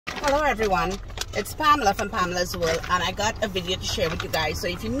Hello everyone, it's Pamela from Pamela's World, and I got a video to share with you guys. So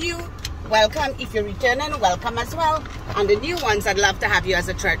if you're new, welcome. If you're returning, welcome as well. And the new ones, I'd love to have you as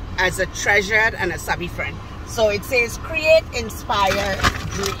a treasured and a savvy friend. So it says create, inspire,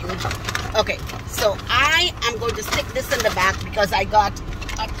 dream. Okay, so I am going to stick this in the back because I got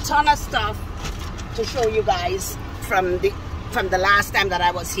a ton of stuff to show you guys from the last time that I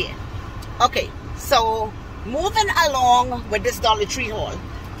was here. Okay, so moving along with this Dollar Tree haul.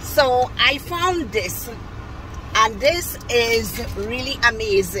 So I found this, and this is really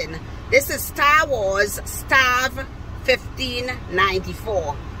amazing. This is Star Wars Stav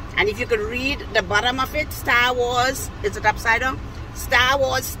 1594, and if you could read the bottom of it, Star Wars, is it upside down? Star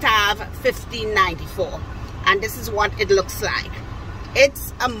Wars Stav 1594, and this is what it looks like.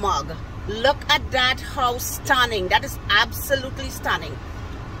 It's a mug. Look at that, how stunning. That is absolutely stunning.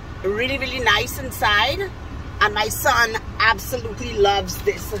 Really, really nice inside. And my son absolutely loves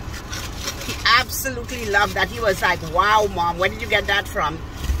this. He absolutely loved that. He was like, wow, Mom, where did you get that from?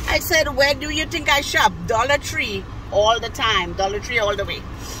 I said, where do you think I shop? Dollar Tree all the time. Dollar Tree all the way.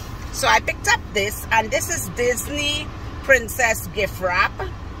 So I picked up this, and this is Disney Princess gift wrap.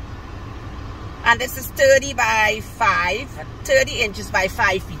 And this is 30 inches by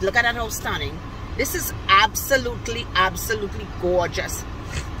 5 feet. Look at that, how stunning. This is absolutely, absolutely gorgeous.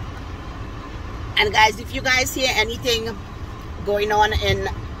 And guys, if you guys hear anything going on in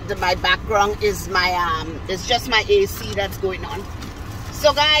my background, is my it's just my AC that's going on.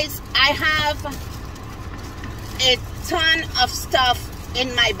 So guys, I have a ton of stuff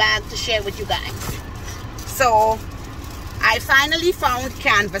in my bag to share with you guys. So I finally found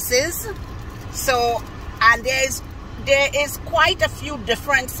canvases. So, and there is quite a few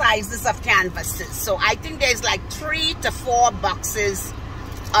different sizes of canvases. So I think there's like 3 to 4 boxes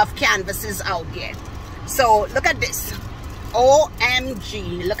of canvases out there. So look at this.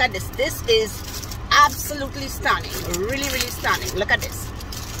 OMG, look at this. This is absolutely stunning. Really, really stunning. Look at this.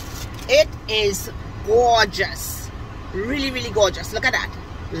 It is gorgeous. Really, really gorgeous. Look at that.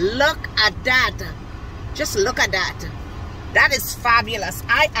 Look at that. Just look at that. That is fabulous.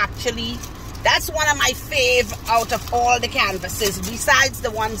 That's one of my fave out of all the canvases, besides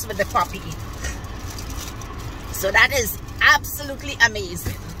the ones with the puppy. So that is absolutely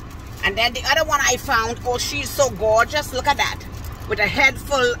amazing. And then the other one I found, oh, she's so gorgeous. Look at that, with a head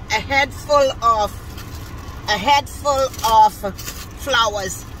full of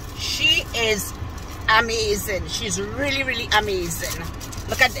flowers. She is amazing. She's really, really amazing.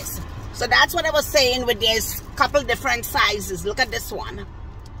 Look at this. So that's what I was saying, with there's a couple different sizes. Look at this one.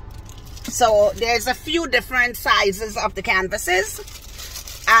 So there's a few different sizes of the canvases,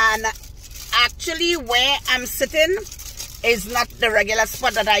 and actually where I'm sitting is not the regular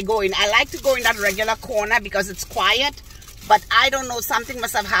spot that I go in. I like to go in that regular corner because it's quiet, but I don't know, something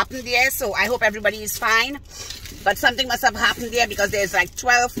must have happened there. So I hope everybody is fine, but something must have happened there because there's like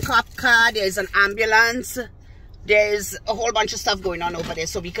 12 cop car, there's an ambulance, there's a whole bunch of stuff going on over there,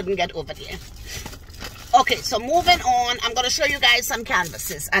 so we couldn't get over there. Okay, so moving on, I'm going to show you guys some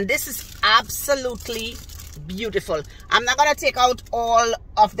canvases, and this is absolutely beautiful. I'm not going to take out all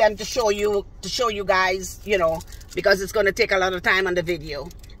of them to show you guys, you know, because it's going to take a lot of time on the video.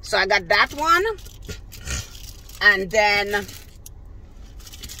 So I got that one, and then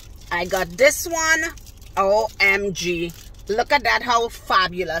I got this one. OMG, look at that, how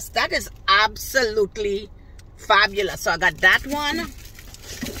fabulous. That is absolutely fabulous. So I got that one.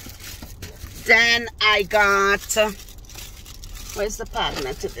 Then I got, where's the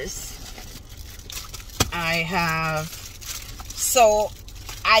partner to this? So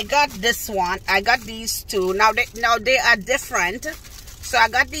I got this one. I got these two. Now they are different. So I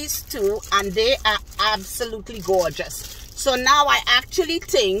got these two, and they are absolutely gorgeous. So now I actually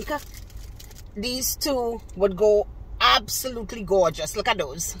think these two would go absolutely gorgeous. Look at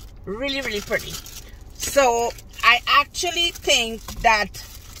those. Really, really pretty. So I actually think that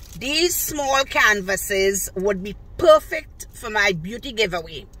these small canvases would be perfect for my beauty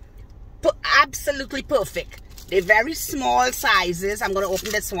giveaway. Absolutely perfect. They're very small sizes. I'm going to open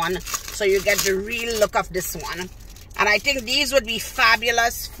this one so you get the real look of this one. And I think these would be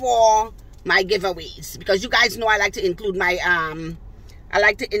fabulous for my giveaways, because you guys know I like to include my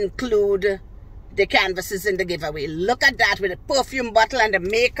the canvases in the giveaway. Look at that, with the perfume bottle and the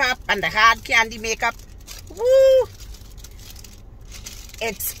makeup and the hard candy makeup. Woo!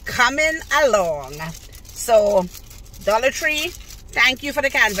 It's coming along. So Dollar Tree, thank you for the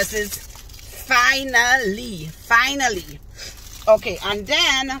canvases. Finally. Okay, and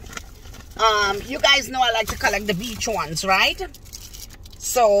then you guys know I like to collect the beach ones, right?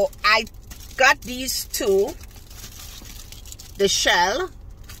 So I got these two, the shell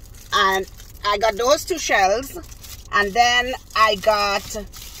And I got those 2 shells. And then I got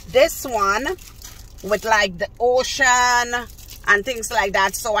this one with like the ocean and things like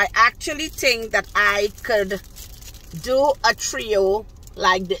that. So I actually think that I could do a trio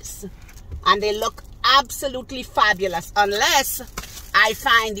like this. And they look absolutely fabulous. Unless I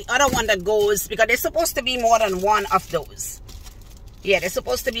find the other one that goes, because there's supposed to be more than one of those. Yeah, there's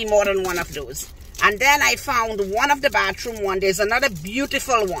supposed to be more than one of those. And then I found one of the bathroom one. There's another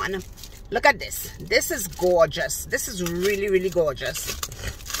beautiful one. Look at this. This is gorgeous. This is really, really gorgeous.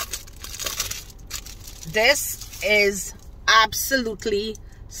 This is absolutely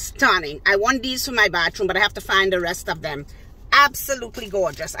stunning. I want these for my bathroom, but I have to find the rest of them. Absolutely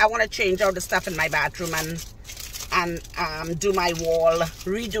gorgeous. I want to change all the stuff in my bathroom and do my wall,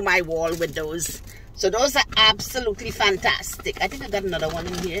 redo my wall with those. So those are absolutely fantastic. I think I got another one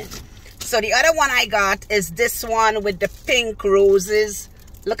in here. So the other one I got is this one with the pink roses.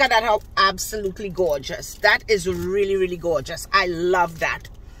 Look at that, how absolutely gorgeous. That is really, really gorgeous. I love that.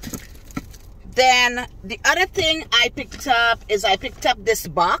 Then the other thing I picked up is I picked up this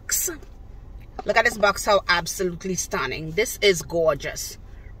box. Look at this box, how absolutely stunning. This is gorgeous.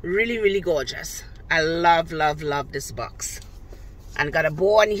 Really, really gorgeous. I love, love, love this box. And got a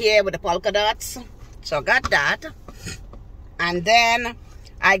bow in here with the polka dots. So I got that. And then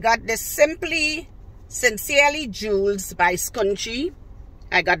I got this Simply Sincerely Jewels by Scunchi.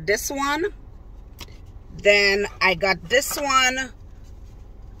 I got this one. Then I got this one.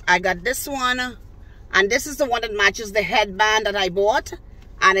 I got this one. And this is the one that matches the headband that I bought.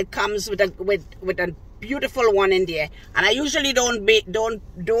 And it comes with a beautiful one in there. And I usually don't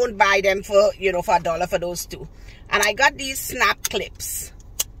buy them for, you know, for $1 for those 2. And I got these snap clips.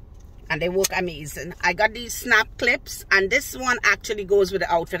 And they work amazing. I got these snap clips. And this one actually goes with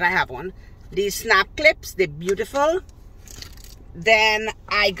the outfit I have on. These snap clips, they're beautiful. Then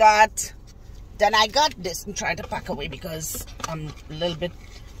I got this. I'm trying to pack away because I'm a little bit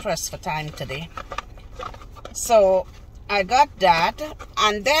pressed for time today. So I got that.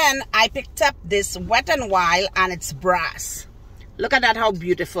 And then I picked up this Wet n Wild, and it's brass. Look at that, how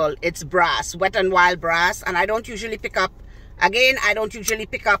beautiful. It's brass, Wet n Wild brass. And I don't usually pick up, again, I don't usually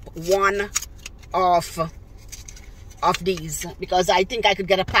pick up one of these, because I think I could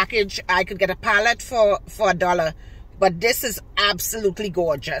get a package, I could get a pallet for $1. But this is absolutely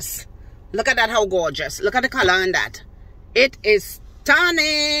gorgeous. Look at that, how gorgeous. Look at the color in that. It is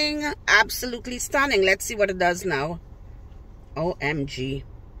stunning. Absolutely stunning. Let's see what it does now. OMG.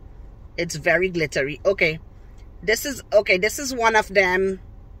 It's very glittery. Okay. This is one of them.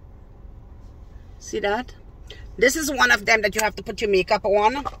 See that? This is one of them that you have to put your makeup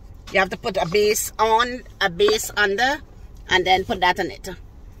on. You have to put a base on, a base under, and then put that on it.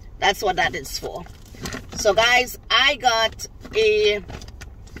 That's what that is for. So guys, I got a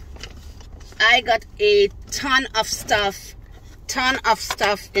ton of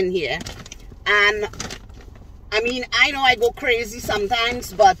stuff in here. And I mean, I know I go crazy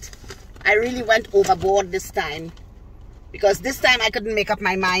sometimes, but I really went overboard this time, because this time I couldn't make up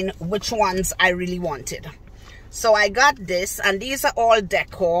my mind which ones I really wanted. So I got this, and these are all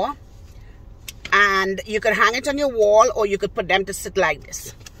decor, and you could hang it on your wall, or you could put them to sit like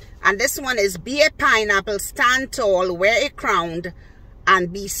this. And this one is be a pineapple, stand tall, wear a crown,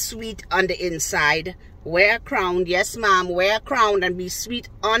 and be sweet on the inside. Wear a crown, yes ma'am, wear a crown and be sweet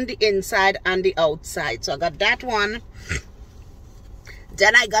on the inside and the outside. So I got that one.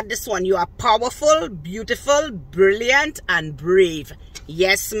 Then I got this one. You are powerful, beautiful, brilliant, and brave.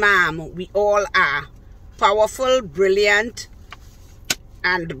 Yes ma'am, we all are powerful, brilliant,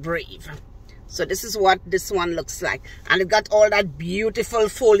 and brave. So this is what this one looks like. And it got all that beautiful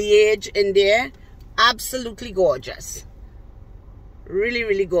foliage in there. Absolutely gorgeous. Really,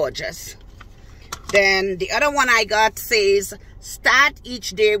 really gorgeous. Then the other one I got says, start each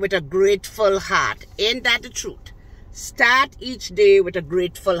day with a grateful heart. Ain't that the truth? Start each day with a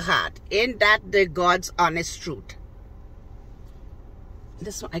grateful heart. Ain't that the God's honest truth?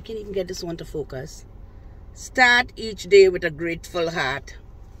 This one, I can't even get this one to focus. Start each day with a grateful heart.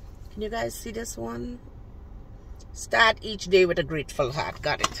 Can you guys see this one? Start each day with a grateful heart.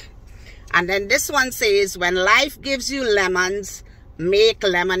 Got it. And then this one says, when life gives you lemons, make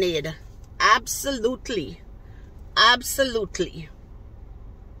lemonade. Absolutely. Absolutely.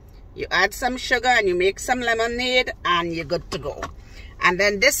 You add some sugar and you make some lemonade and you're good to go. And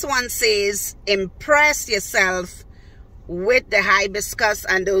then this one says, impress yourself with the hibiscus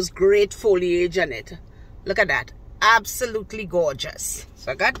and those great foliage on it. Look at that. Absolutely gorgeous.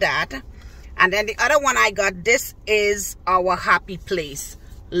 So I got that. And then the other one I got, this is our happy place.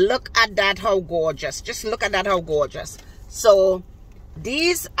 Look at that, how gorgeous. Just look at that, how gorgeous. So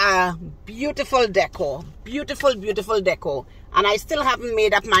These are beautiful decor, beautiful, beautiful decor. And I still haven't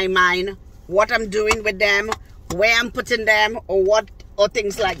made up my mind what I'm doing with them, where I'm putting them, or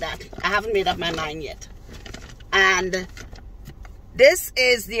things like that. I haven't made up my mind yet. And this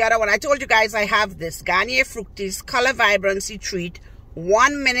is the other one. I told you guys I have this Garnier Fructis Color Vibrancy Treat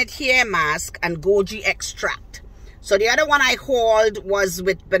 1 minute hair mask and goji extract. So the other one I hauled was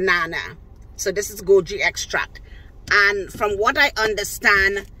with banana. So this is goji extract. And from what I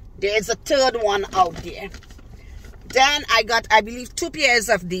understand, there is a third one out there. Then I got, I believe, 2 pairs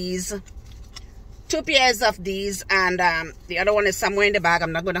of these. 2 pairs of these, and the other one is somewhere in the bag.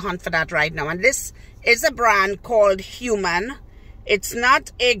 I'm not going to hunt for that right now. And this is a brand called Human. It's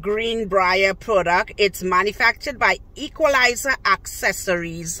not a Greenbrier product. It's manufactured by Equalizer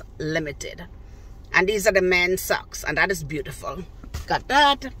Accessories Limited. And these are the men's socks, and that is beautiful. Got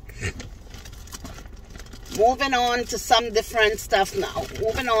that. Moving on to some different stuff now.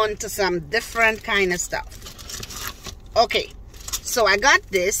 Moving on to some different kind of stuff. Okay, so I got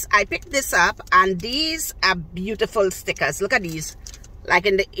this. I picked this up, and these are beautiful stickers. Look at these. Like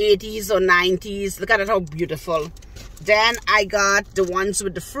in the 80s or 90s. Look at it, how beautiful. Then I got the ones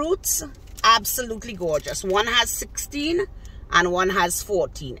with the fruits. Absolutely gorgeous. One has 16 and one has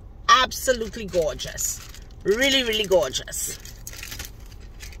 14. Absolutely gorgeous. Really, really gorgeous.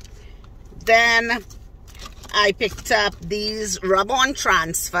 Then I picked up these rub-on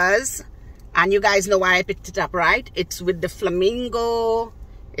transfers, and you guys know why I picked it up, right? It's with the flamingo.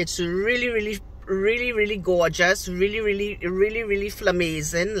 It's really, really, really, really gorgeous. Really, really, really, really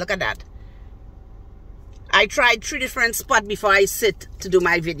flamazing. Look at that. I tried 3 different spots before I sit to do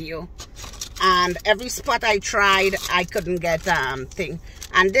my video, and every spot I tried, I couldn't get thing.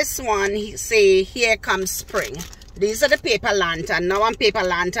 And this one, he say, here comes spring. These are the paper lantern. Now I'm paper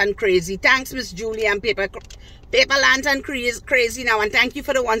lantern crazy. Thanks, Miss Julie. I'm paper lantern crazy now, and thank you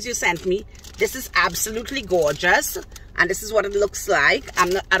for the ones you sent me. This is absolutely gorgeous, and this is what it looks like. I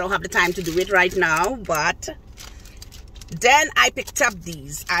don't have the time to do it right now, but then I picked up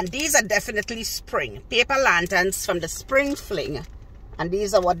these, and these are definitely spring paper lanterns from the Spring Fling, and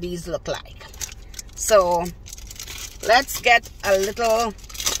these are what these look like. So let's get a little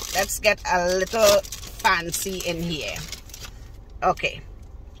fancy in here. Okay,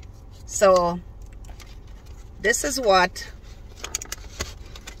 so this is what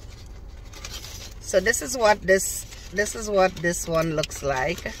this one looks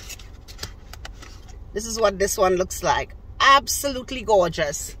like. This is what this one looks like. Absolutely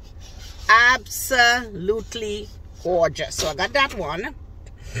gorgeous. Absolutely gorgeous. So I got that one,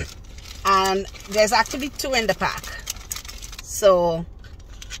 and there's actually 2 in the pack. So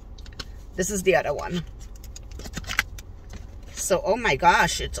this is the other one. So oh my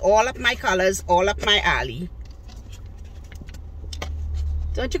gosh, it's all up my colors, all up my alley.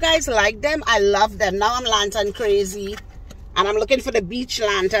 Don't you guys like them? I love them. Now I'm lantern crazy, and I'm looking for the beach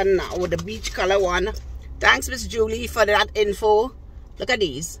lantern now, with the beach color one. Thanks, Miss Julie, for that info. Look at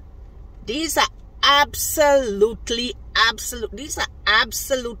these. These are absolutely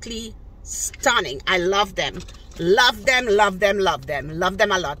stunning. I love them. Love them, love them, love them. Love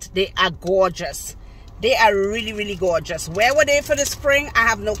them a lot. They are gorgeous. They are really, really gorgeous. Where were they for the spring? I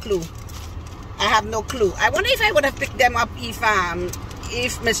have no clue. I have no clue. I wonder if I would have picked them up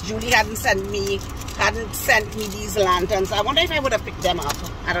if Miss Julie hadn't sent me these lanterns. I wonder if I would have picked them up.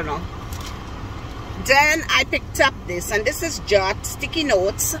 I don't know. Then I picked up this, and this is Jot sticky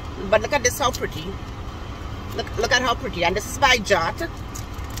notes, but look at this, how pretty. Look at how pretty. And this is by Jot,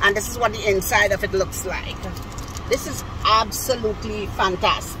 and this is what the inside of it looks like. This is absolutely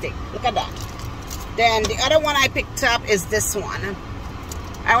fantastic. Look at that. Then the other one I picked up is this one.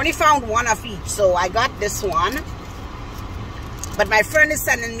 I only found 1 of each, so I got this one, but my friend is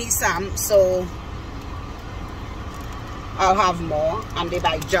sending me some, so I'll have more. And they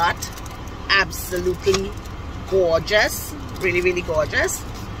by Jot. Absolutely gorgeous. Really, really gorgeous.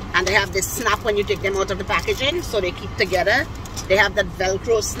 And they have this snap when you take them out of the packaging, so they keep together. They have that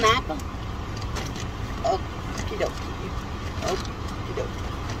Velcro snap. Okie dokie. Okie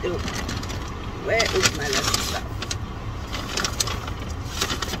dokie. Where is my lesson stuff?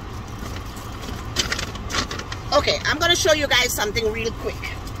 Okay, I'm going to show you guys something real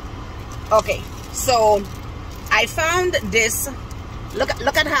quick. Okay, so I found this. Look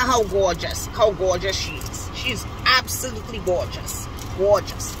at her, how gorgeous she is. She's absolutely gorgeous.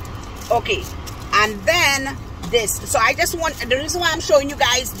 Gorgeous. Okay, and then this. So I just want, the reason why I'm showing you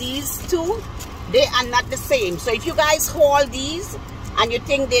guys these 2, they are not the same. So if you guys haul these and you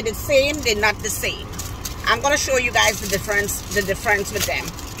think they're the same, they're not the same. I'm going to show you guys the difference with them,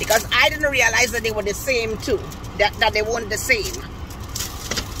 because I didn't realize that they were the same too, that they weren't the same.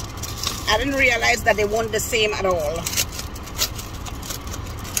 I didn't realize that they weren't the same at all.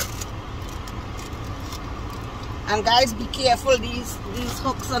 And guys, be careful, these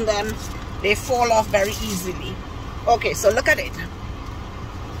hooks on them, they fall off very easily. Okay, so look at it.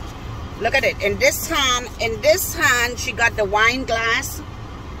 Look at it. In this hand, she got the wine glass,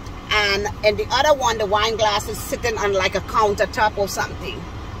 and in the other one, the wine glass is sitting on like a countertop or something.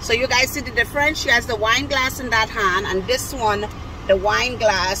 So you guys see the difference? She has the wine glass in that hand, and this one, the wine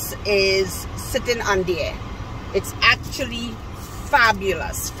glass is sitting on there. It's actually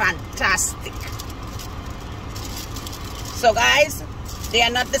fabulous, fantastic. So guys, they are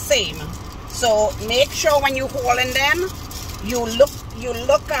not the same. So make sure when you holding them, you look,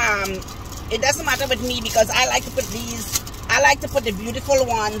 it doesn't matter with me because I like to put the beautiful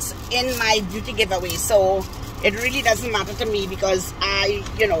ones in my beauty giveaway. So it really doesn't matter to me because I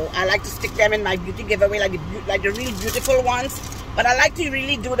like to stick them in my beauty giveaway, like the really beautiful ones. But I like to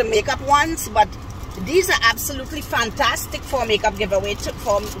really do the makeup ones. But these are absolutely fantastic for makeup giveaway,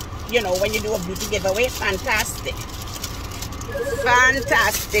 when you do a beauty giveaway. Fantastic.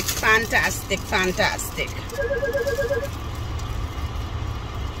 Fantastic, fantastic, fantastic.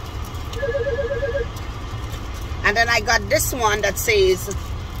 And then I got this one that says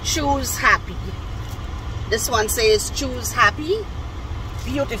choose happy. This one says choose happy.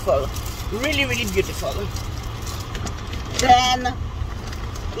 Beautiful, really, really beautiful. Then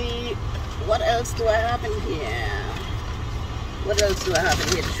what else do I have in here? What else do I have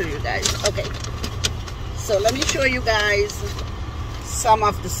in here to show you guys? Okay, so let me show you guys some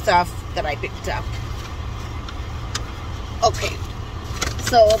of the stuff that I picked up. Okay,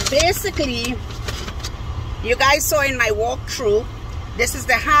 so basically, you guys saw in my walkthrough, this is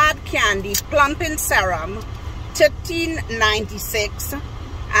the hard candy plumping serum, $13.96,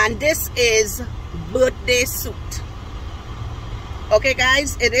 and this is birthday suit. Okay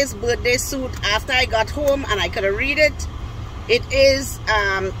guys, it is birthday suit. After I got home and I could read it, it is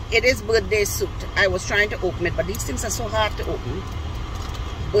birthday suit. I was trying to open it, but these things are so hard to open.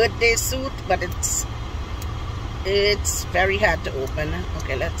 Birthday suit, but it's very hard to open.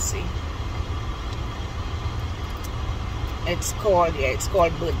 Okay, let's see. It's called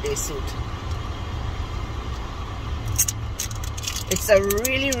birthday suit. It's a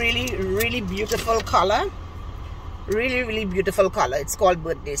really, really, really beautiful color. Really, really beautiful color. It's called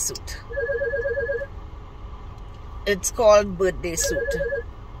birthday suit. It's called birthday suit.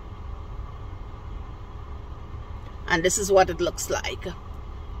 And this is what it looks like.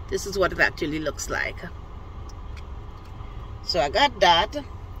 This is what it actually looks like. So I got that.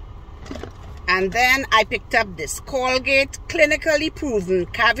 And then I picked up this Colgate Clinically Proven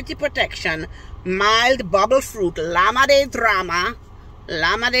Cavity Protection Mild Bubble Fruit Lama de Drama.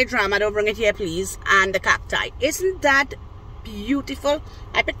 Lama de Drama, don't bring it here please. And the cacti. Isn't that beautiful?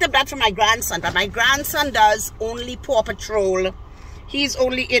 I picked up that for my grandson, but my grandson does only Paw Patrol. He's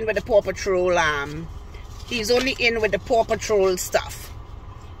only in with the Paw Patrol, he's only in with the Paw Patrol stuff.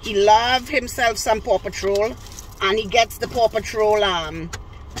 He loves himself some Paw Patrol, and he gets the Paw Patrol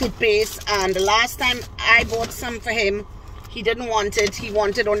toothpaste. And the last time I bought some for him, he didn't want it. He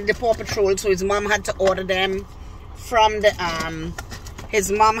wanted only the Paw Patrol, so his mom had to order them from the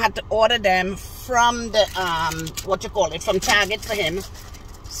from Target for him.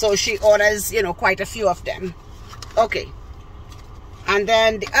 So she orders, quite a few of them. Okay. And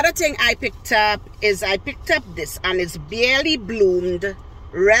then the other thing I picked up is this, and it's Barely Bloomed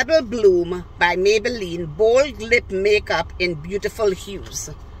Rebel Bloom by Maybelline Bold Lip Makeup in Beautiful Hues.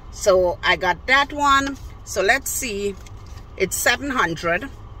 So I got that one. So let's see. It's 700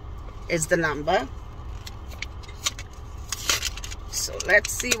 is the number. So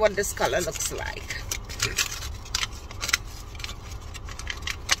let's see what this color looks like.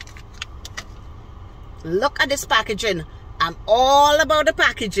 Look at this packaging. I'm all about the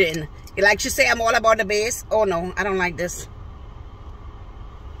packaging. You like she say I'm all about the base? Oh no, I don't like this.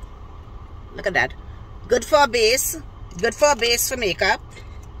 Look at that. Good for a base. Good for a base for makeup.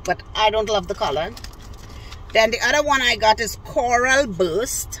 But I don't love the color. Then the other one I got is Coral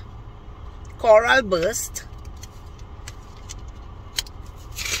Burst. Coral Burst.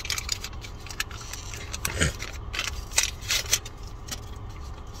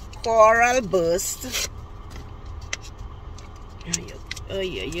 Coral Burst.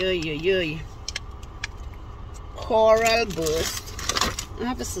 Coral Burst. I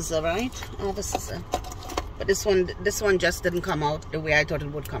have a scissor, right? I have a scissor. But this one just didn't come out the way I thought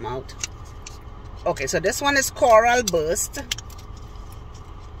it would come out. Okay, so this one is Coral Burst.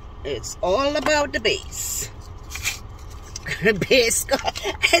 It's all about the base. Base coat.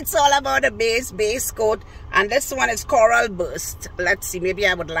 It's all about the base coat. And this one is Coral Burst. Let's see, maybe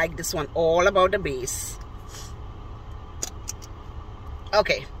I would like this one. All about the base.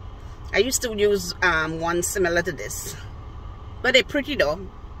 Okay, I used to use one similar to this, but they're pretty though.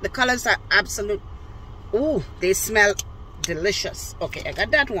 The colors are absolute. Ooh, they smell delicious. Okay, I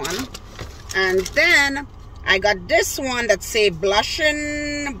got that one. And then I got this one that say Blush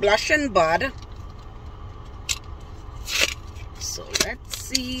and Bud. So let's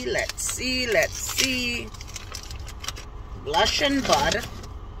see. Blush and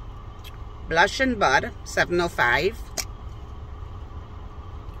Bud 705.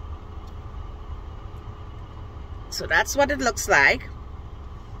 So that's what it looks like.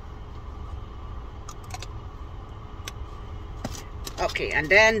 Okay, and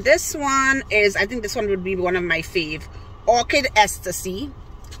then this one is, I think this one would be one of my fave, Orchid Ecstasy.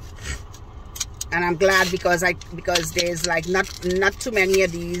 And I'm glad because there's like not too many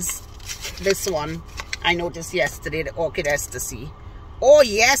of these. This one I noticed yesterday, the Orchid Ecstasy. Oh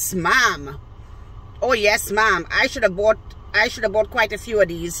yes, ma'am. Oh yes, ma'am. I should have bought quite a few of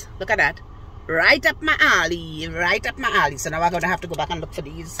these. Look at that. Right up my alley. Right up my alley. So now I'm gonna have to go back and look for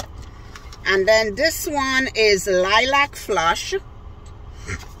these. And then this one is Lilac Flush.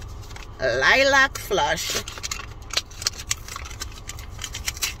 Lilac Flush.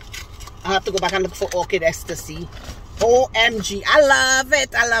 I have to go back and look for Orchid Ecstasy. OMG. I love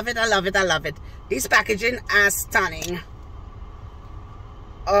it. I love it. I love it. I love it. These packaging are stunning.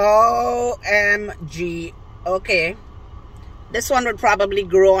 OMG. Okay. This one would probably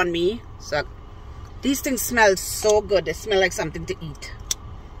grow on me. So these things smell so good. They smell like something to eat.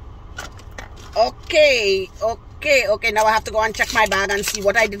 Okay. Now I have to go and check my bag and see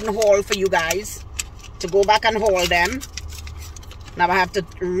what I didn't haul for you guys. To go back and haul them. Now I have to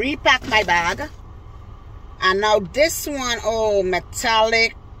repack my bag. And now this one, oh,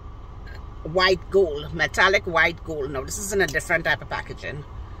 metallic white gold. Metallic white gold. Now this is in a different type of packaging.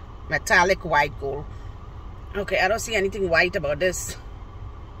 Metallic white gold. Okay, I don't see anything white about this.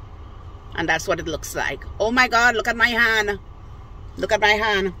 And that's what it looks like. Oh my God, look at my hand. Look at my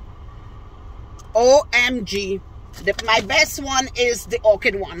hand. OMG. My best one is the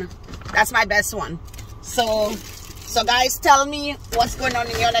orchid one. That's my best one. So guys, tell me what's going on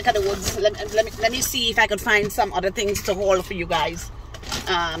in your neck of the woods. Let me see if I could find some other things to haul for you guys.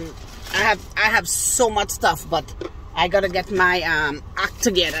 I have so much stuff, but I gotta get my act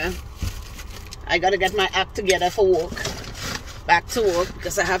together. I gotta get my act together for work. Back to work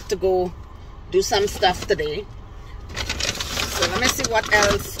because I have to go do some stuff today. So let me see what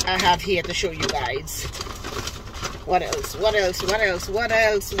else I have here to show you guys. What else?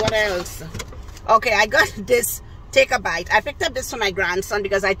 Okay, I got this. Take a bite. I picked up this for my grandson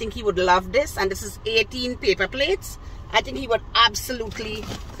because I think he would love this. And this is 18 paper plates. I think he would absolutely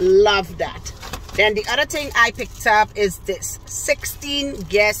love that. Then the other thing I picked up is this 16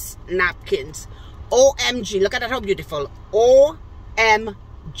 guest napkins. OMG. Look at that, how beautiful.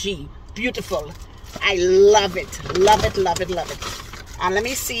 OMG. Beautiful. I love it. Love it, love it, love it. And let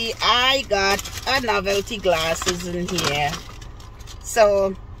me see. I got a novelty glasses in here.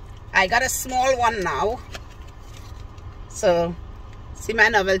 So I got a small one now. So see my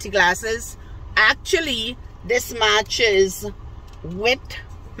novelty glasses. Actually, this matches with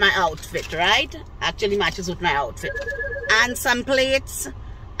my outfit, right? Actually matches with my outfit. And some plates,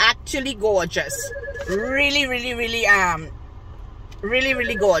 actually gorgeous. Really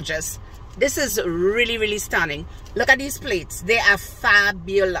gorgeous. This is really stunning. Look at these plates. They are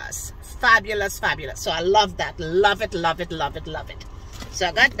fabulous. Fabulous. So I love that. Love it. So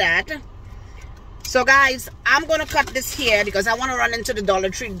I got that. So guys, I'm gonna cut this here because I want to run into the Dollar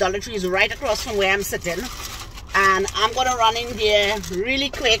Tree. Dollar Tree is right across from where I'm sitting. And I'm gonna run in there really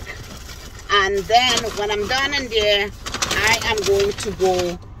quick. And then when I'm done in there, I am going to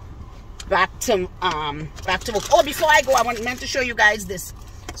go back to work. Oh, before I go, I meant to show you guys this.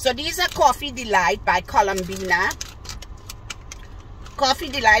 So these are Coffee Delight by Columbina. Coffee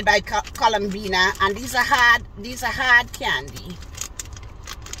Delight by Columbina, and these are hard candy.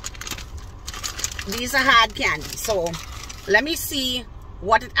 These are hard candy. So let me see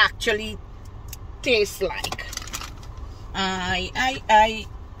what it actually tastes like. Let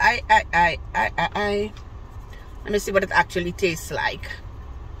me see what it actually tastes like.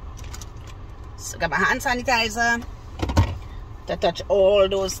 So got my hand sanitizer to touch all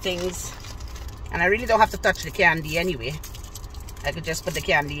those things, and I really don't have to touch the candy anyway. I could just put the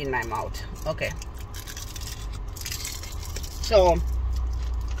candy in my mouth. Okay. So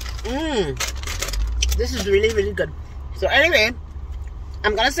this is really good. So anyway,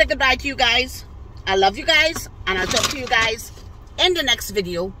 I'm gonna say goodbye to you guys. I love you guys, and I'll talk to you guys in the next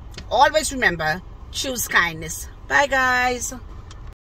video. Always remember, Choose kindness. Bye, guys.